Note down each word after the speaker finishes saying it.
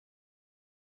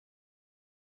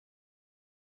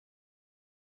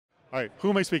All right, who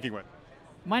am I speaking with?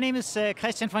 My name is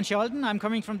Christian von Scholten. I'm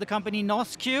coming from the company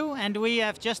NorthQ, and we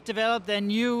have just developed a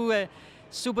new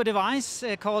super device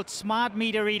called Smart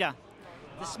Meter Reader.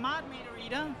 The Smart Meter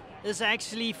Reader is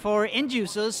actually for end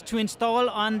users to install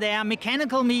on their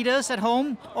mechanical meters at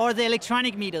home or the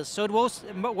electronic meters, so it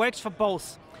works for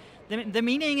both. The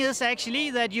meaning is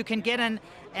actually that you can get an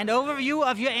overview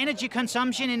of your energy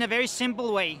consumption in a very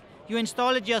simple way. You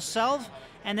install it yourself,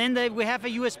 and then we have a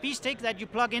USB stick that you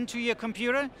plug into your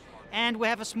computer, and we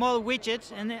have a small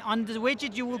widget, and on the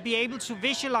widget you will be able to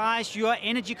visualize your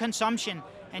energy consumption,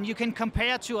 and you can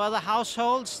compare to other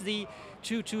households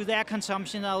to their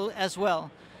consumption as well.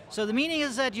 So the meaning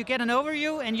is that you get an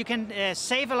overview and you can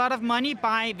save a lot of money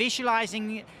by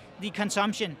visualizing the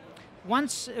consumption.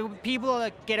 Once people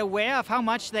get aware of how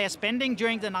much they are spending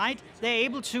during the night, they're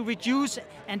able to reduce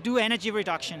and do energy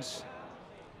reductions.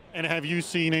 And have you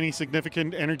seen any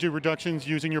significant energy reductions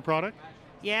using your product?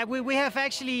 Yeah, we have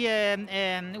actually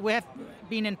we have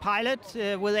been in pilot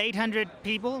with 800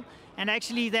 people, and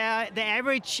actually the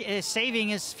average saving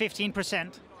is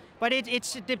 15%. But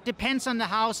it depends on the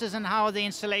houses and how the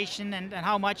installation and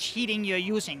how much heating you're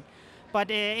using. But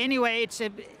anyway,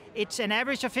 it's an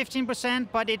average of 15%,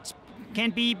 but it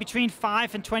can be between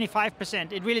 5 and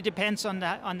 25%. It really depends on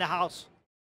the house.